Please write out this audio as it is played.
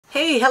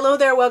Hey, hello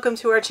there, welcome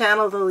to our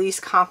channel, The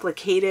Least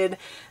Complicated.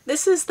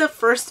 This is the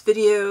first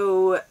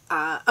video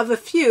of a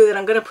few that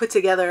I'm going to put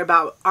together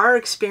about our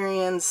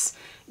experience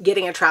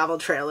getting a travel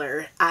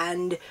trailer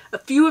and a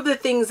few of the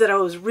things that I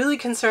was really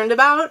concerned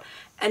about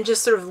and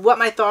just sort of what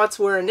my thoughts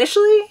were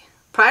initially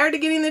prior to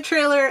getting the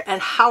trailer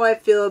and how I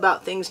feel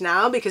about things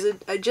now, because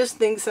I just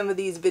think some of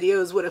these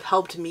videos would have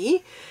helped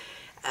me.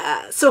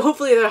 So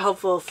hopefully they're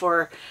helpful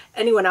for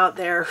anyone out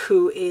there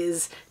who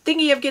is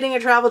thinking of getting a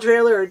travel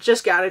trailer or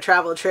just got a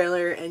travel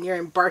trailer and you're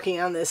embarking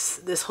on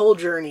this whole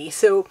journey.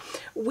 So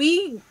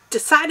we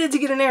decided to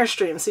get an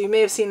Airstream. So you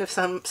may have seen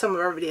some of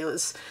our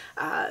videos,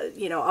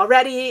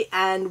 already,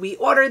 and we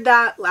ordered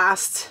that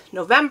last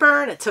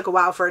November and it took a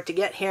while for it to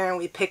get here, and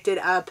we picked it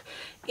up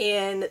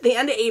in the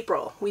end of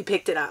April. We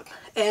picked it up.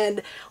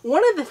 And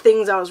one of the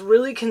things I was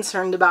really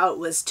concerned about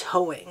was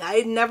towing. I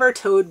had never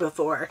towed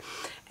before,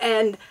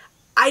 and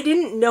I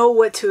didn't know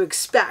what to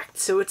expect,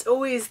 so it's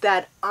always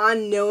that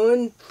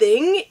unknown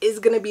thing is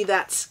going to be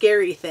that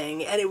scary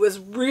thing, and it was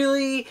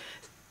really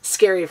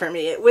scary for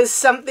me. It was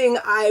something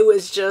I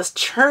was just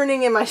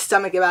churning in my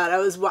stomach about. I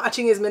was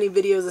watching as many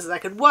videos as I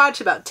could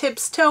watch about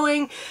tips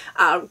towing,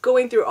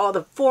 going through all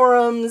the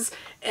forums,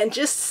 and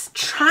just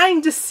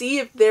trying to see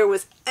if there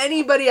was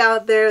anybody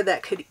out there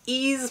that could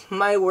ease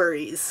my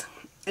worries,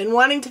 and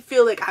wanting to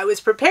feel like I was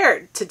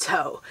prepared to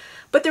tow.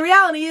 But the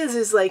reality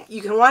is like,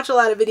 you can watch a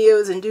lot of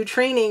videos and do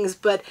trainings,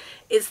 but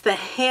it's the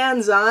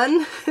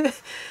hands-on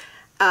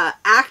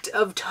act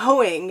of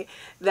towing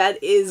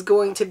that is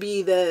going to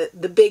be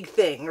the big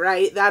thing,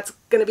 right? That's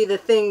going to be the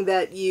thing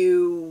that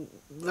you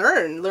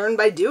learn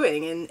by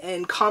doing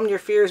and calm your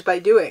fears by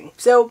doing.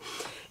 So,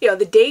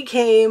 the day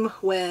came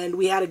when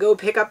we had to go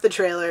pick up the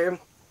trailer.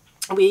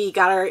 We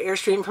got our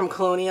Airstream from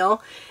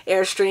Colonial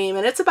Airstream,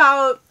 and it's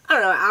about, I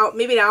don't know,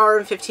 maybe an hour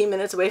and 15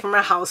 minutes away from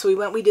our house.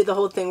 We did the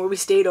whole thing where we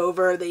stayed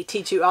over. They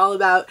teach you all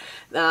about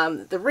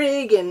the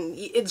rig, and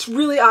it's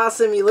really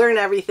awesome. You learn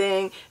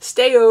everything.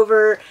 Stay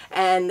over,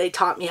 and they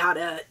taught me how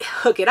to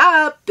hook it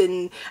up,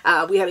 and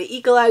we had an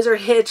equalizer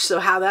hitch, so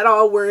how that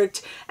all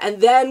worked.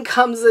 And then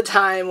comes the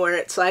time where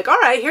it's like, all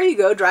right, here you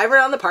go, drive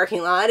around the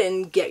parking lot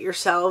and get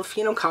yourself,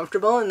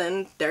 comfortable, and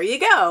then there you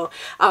go.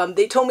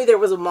 They told me there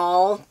was a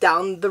mall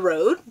down the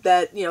road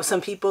that,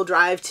 some people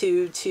drive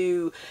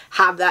to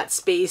have that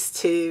space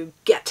to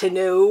get to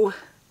know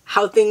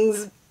how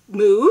things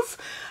move.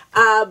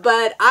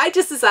 But I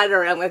just decided, all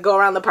right, I'm going to go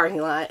around the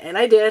parking lot. And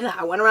I did.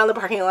 I went around the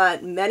parking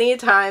lot many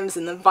times,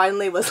 and then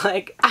finally was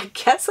like, I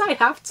guess I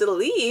have to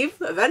leave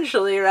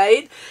eventually,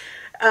 right?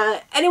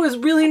 And it was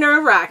really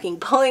nerve-wracking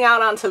pulling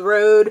out onto the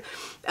road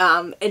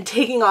and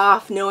taking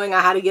off, knowing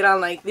I had to get on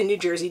like the New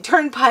Jersey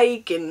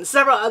Turnpike and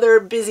several other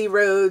busy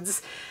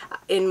roads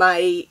in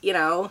my,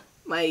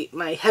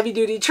 my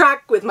heavy-duty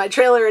truck with my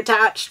trailer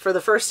attached for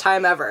the first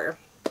time ever.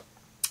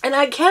 And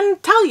I can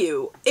tell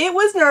you, it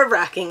was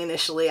nerve-wracking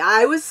initially.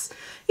 I was,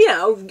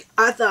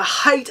 at the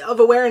height of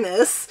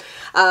awareness,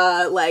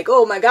 like,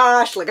 oh my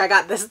gosh, like I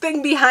got this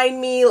thing behind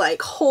me,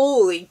 like,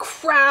 holy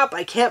crap,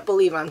 I can't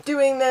believe I'm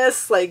doing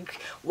this, like,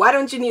 why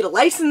don't you need a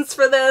license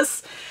for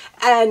this?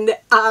 And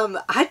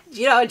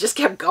I just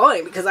kept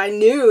going because I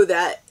knew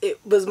that it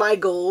was my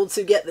goal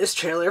to get this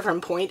trailer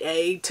from point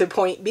A to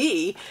point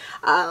B.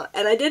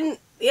 And I didn't,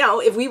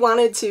 if we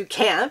wanted to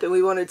camp and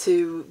we wanted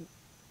to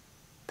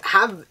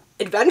have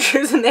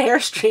adventures in the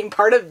Airstream,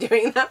 part of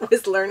doing that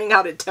was learning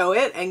how to tow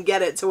it and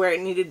get it to where it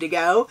needed to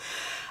go.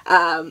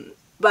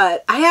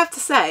 But I have to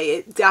say,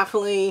 it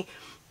definitely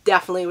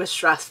was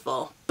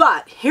stressful.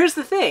 But here's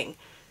the thing.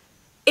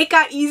 It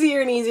got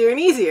easier and easier and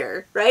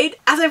easier, right?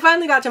 As I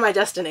finally got to my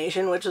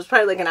destination, which was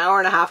probably like an hour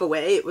and a half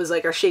away. It was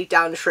like our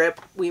shakedown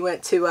trip. We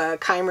went to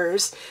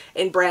Keimer's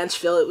in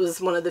Branchville. It was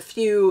one of the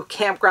few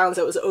campgrounds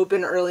that was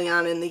open early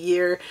on in the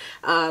year,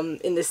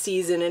 in the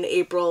season in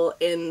April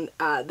in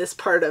this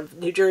part of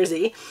New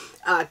Jersey.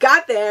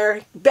 Got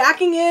there,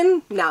 backing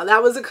in. Now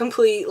that was a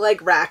complete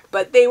like wreck,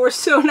 but they were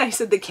so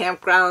nice at the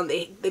campground.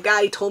 The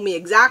guy told me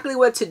exactly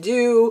what to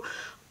do.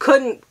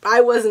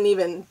 I wasn't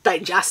even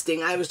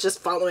digesting. I was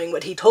just following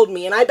what he told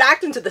me, and I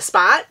backed into the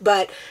spot,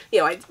 but,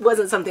 it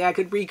wasn't something I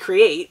could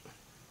recreate.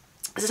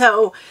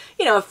 So,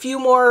 a few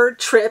more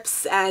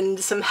trips and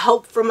some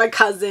help from my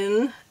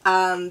cousin,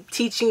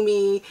 teaching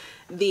me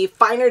the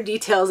finer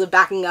details of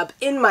backing up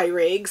in my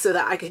rig so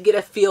that I could get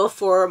a feel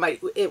for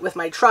it with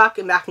my truck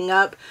and backing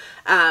up.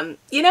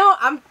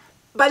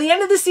 By the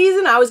end of the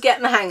season, I was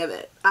getting the hang of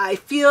it. I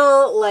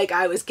feel like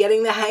I was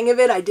getting the hang of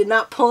it. I did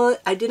not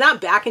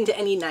back into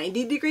any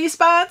 90-degree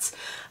spots,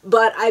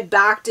 but I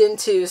backed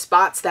into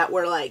spots that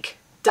were like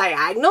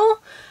diagonal,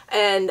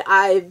 and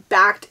I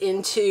backed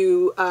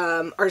into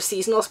our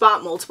seasonal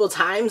spot multiple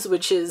times,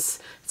 which is,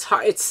 it's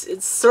hard.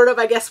 It's sort of,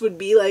 I guess, would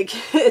be like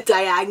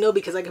diagonal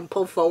because I can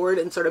pull forward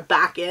and sort of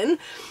back in.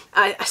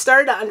 I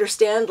started to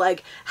understand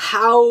like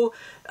how,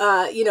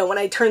 when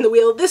I turn the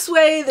wheel this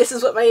way, this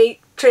is what my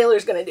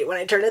trailer's gonna do. When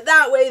I turn it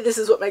that way, this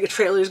is what my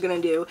trailer's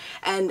gonna do.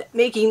 And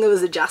making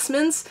those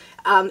adjustments,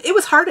 it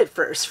was hard at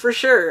first, for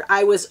sure.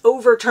 I was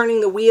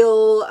overturning the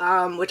wheel,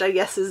 which I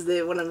guess is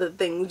one of the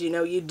things, you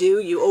know, you do.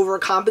 You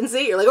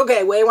overcompensate. You're like,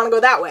 okay, well, I want to go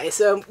that way.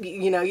 So,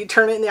 you know, you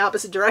turn it in the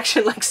opposite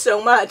direction like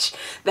so much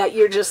that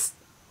you just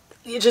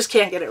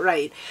can't get it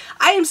right.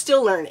 I am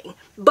still learning,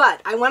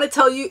 but I want to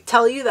tell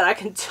you that I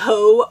can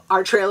tow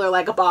our trailer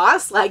like a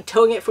boss, like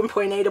towing it from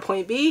point A to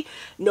point B,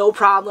 no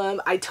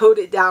problem. I towed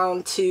it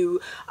down to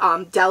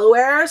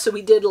Delaware, so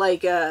we did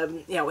like,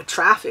 you know, with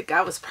traffic,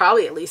 that was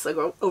probably at least like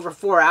over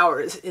 4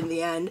 hours in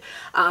the end.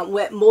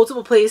 Went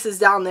multiple places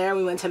down there.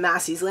 We went to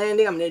Massey's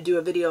Landing. I'm going to do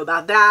a video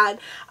about that.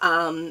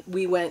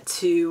 We went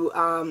to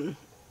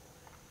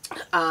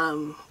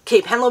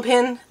Cape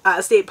Henlopen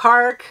State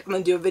Park. I'm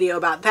going to do a video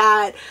about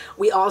that.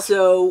 We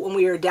also, when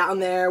we were down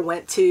there,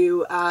 went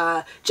to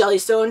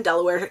Jellystone,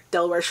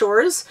 Delaware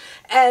Shores,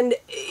 and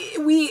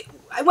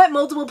I went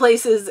multiple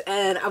places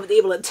and I was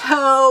able to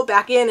tow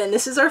back in, and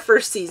this is our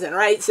first season,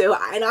 right? So,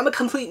 and I'm a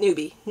complete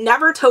newbie.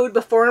 Never towed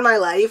before in my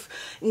life,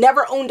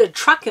 never owned a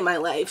truck in my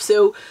life.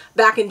 So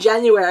back in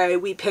January,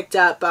 we picked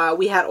up,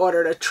 we had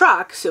ordered a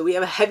truck. So we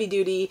have a heavy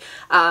duty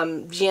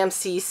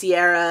GMC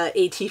Sierra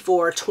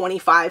AT4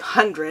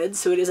 2500.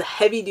 So it is a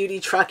heavy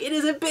duty truck. It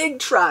is a big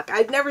truck.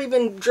 I've never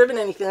even driven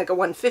anything like a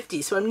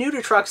 150. So I'm new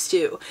to trucks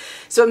too.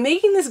 So I'm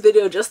making this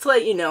video just to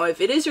let you know, if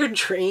it is your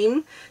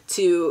dream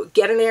to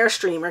get an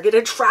Airstream or get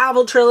a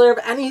travel trailer of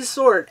any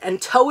sort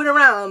and tow it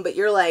around, but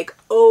you're like,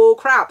 oh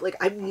crap, like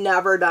I've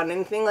never done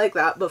anything like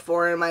that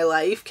before in my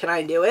life, can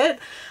I do it?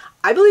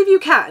 I believe you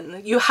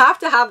can. You have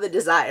to have the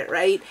desire,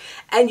 right?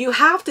 And you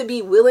have to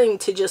be willing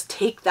to just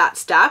take that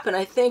step. And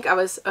I think I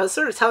was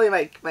sort of telling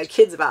my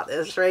kids about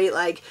this, right?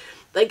 Like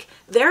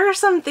there are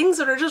some things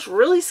that are just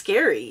really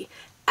scary,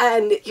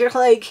 and you're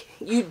like,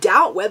 you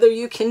doubt whether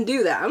you can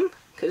do them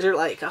because you're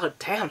like, oh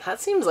damn,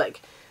 that seems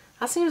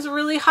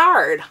really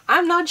hard.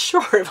 I'm not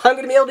sure if I'm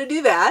going to be able to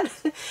do that.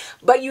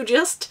 But you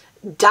just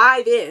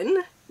dive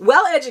in,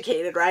 well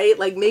educated, right?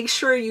 Like make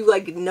sure you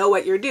like know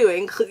what you're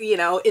doing, you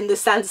know, in the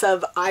sense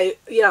of I've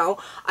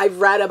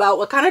read about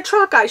what kind of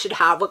truck I should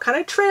have, what kind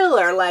of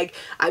trailer, like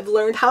I've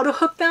learned how to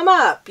hook them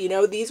up, you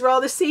know, these were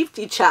all the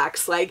safety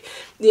checks, like,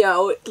 you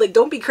know, like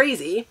don't be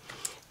crazy.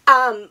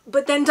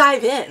 But then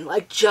dive in,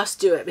 like just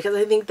do it, because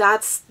I think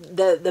that's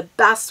the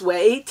best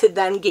way to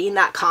then gain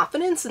that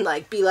confidence and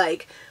like be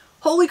like,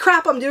 holy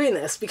crap, I'm doing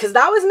this, because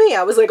that was me.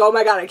 I was like, oh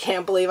my God, I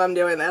can't believe I'm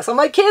doing this. I'm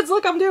like, kids,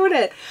 look, I'm doing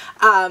it.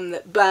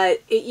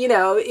 But it, you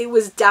know, it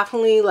was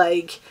definitely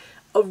like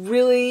a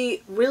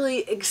really,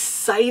 really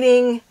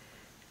exciting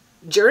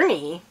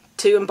journey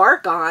to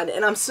embark on.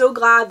 And I'm so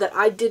glad that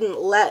I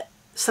didn't let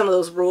some of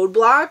those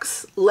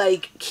roadblocks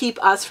like keep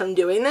us from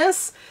doing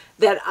this,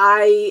 that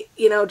I,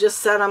 you know, just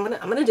said, I'm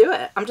gonna do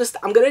it. I'm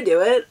gonna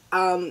do it.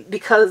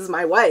 Because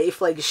my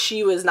wife, like,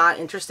 she was not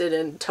interested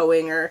in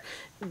towing or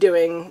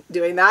doing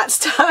that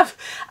stuff.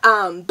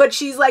 But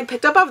she's like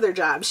picked up other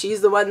jobs. She's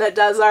the one that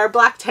does our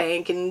black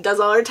tank and does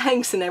all our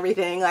tanks and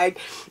everything. Like,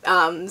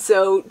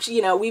 so,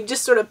 you know, we've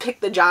just sort of picked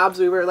the jobs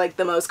we were like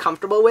the most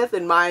comfortable with,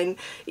 and mine,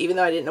 even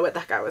though I didn't know what the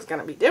heck I was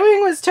gonna be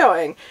doing, was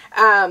towing.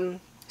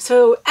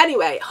 So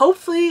anyway,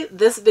 hopefully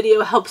this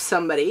video helps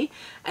somebody,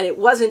 and it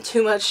wasn't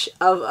too much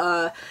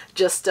of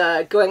just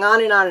going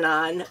on and on and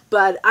on,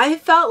 but I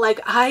felt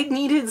like I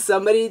needed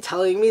somebody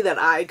telling me that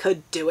I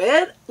could do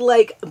it,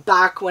 like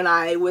back when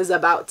I was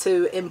about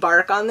to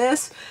embark on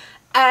this.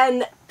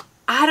 And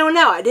I don't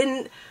know, I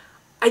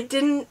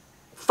didn't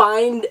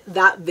find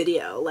that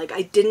video, like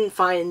I didn't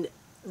find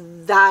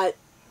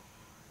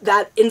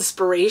that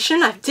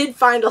inspiration. I did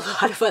find a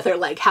lot of other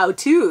like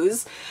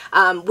how-tos,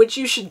 which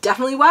you should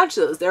definitely watch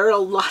those. There are a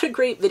lot of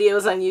great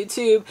videos on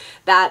YouTube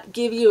that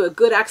give you a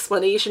good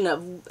explanation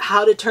of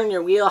how to turn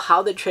your wheel,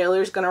 how the trailer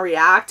is going to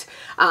react,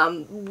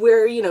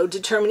 where, you know,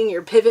 determining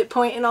your pivot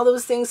point and all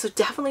those things. So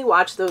definitely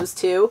watch those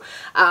too.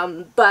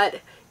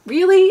 But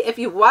really, if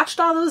you watched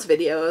all those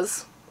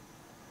videos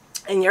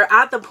and you're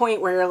at the point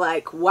where you're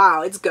like,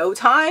 wow, it's go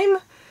time,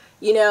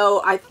 you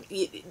know,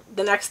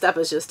 the next step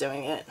is just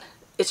doing it.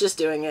 It's just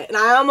doing it. And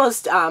I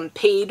almost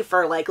paid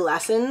for like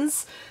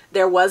lessons.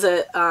 There was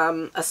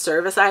a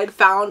service I had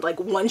found, like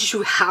once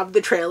you have the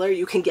trailer,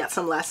 you can get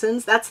some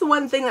lessons. That's the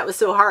one thing that was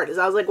so hard, is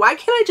I was like, why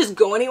can't I just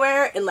go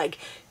anywhere and like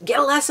get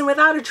a lesson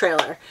without a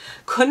trailer?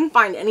 Couldn't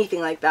find anything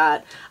like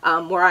that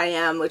where I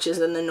am, which is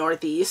in the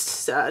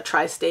Northeast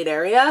tri-state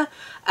area.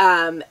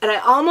 And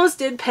I almost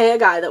did pay a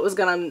guy that was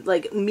gonna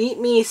like meet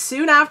me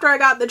soon after I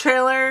got the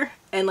trailer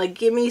and like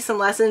give me some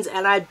lessons,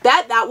 and I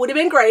bet that would have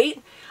been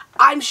great.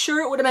 I'm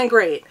sure it would have been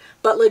great,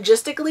 but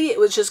logistically it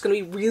was just going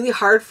to be really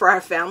hard for our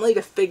family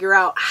to figure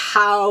out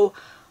how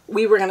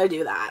we were going to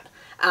do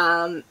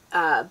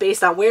that,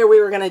 based on where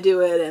we were going to do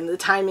it and the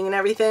timing and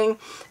everything.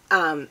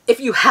 If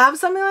you have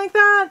something like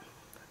that,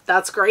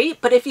 that's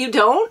great. But if you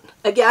don't,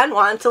 again,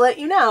 want to let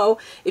you know,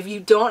 if you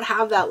don't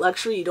have that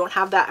luxury, you don't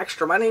have that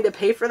extra money to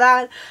pay for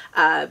that,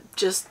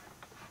 just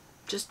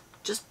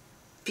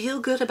feel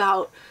good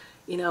about,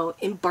 you know,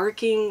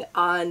 embarking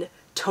on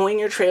towing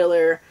your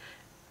trailer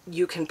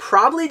You can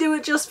probably do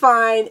it just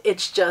fine.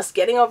 It's just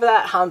getting over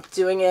that hump,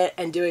 doing it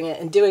and doing it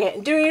and doing it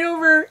and doing it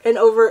over and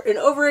over and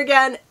over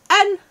again.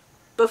 And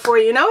before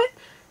you know it,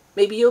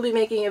 maybe you'll be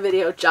making a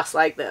video just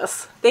like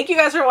this. Thank you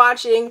guys for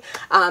watching.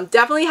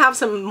 Definitely have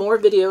some more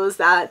videos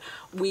that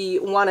we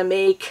want to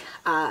make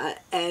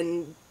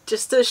and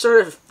just to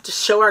sort of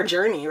just show our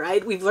journey,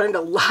 right? We've learned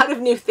a lot of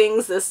new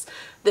things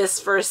this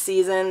first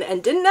season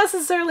and didn't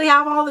necessarily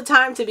have all the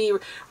time to be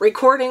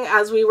recording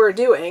as we were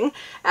doing.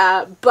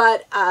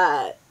 But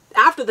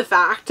after the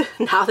fact,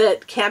 now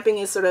that camping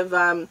is sort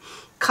of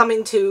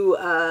coming to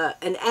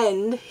an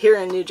end here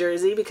in New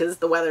Jersey because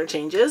the weather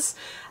changes,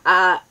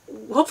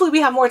 hopefully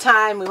we have more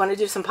time. We want to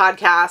do some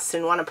podcasts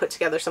and want to put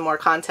together some more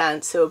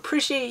content. So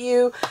appreciate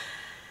you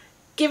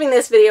giving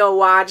this video a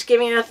watch,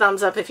 giving it a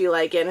thumbs up if you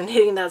like it, and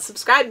hitting that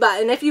subscribe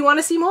button if you want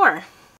to see more.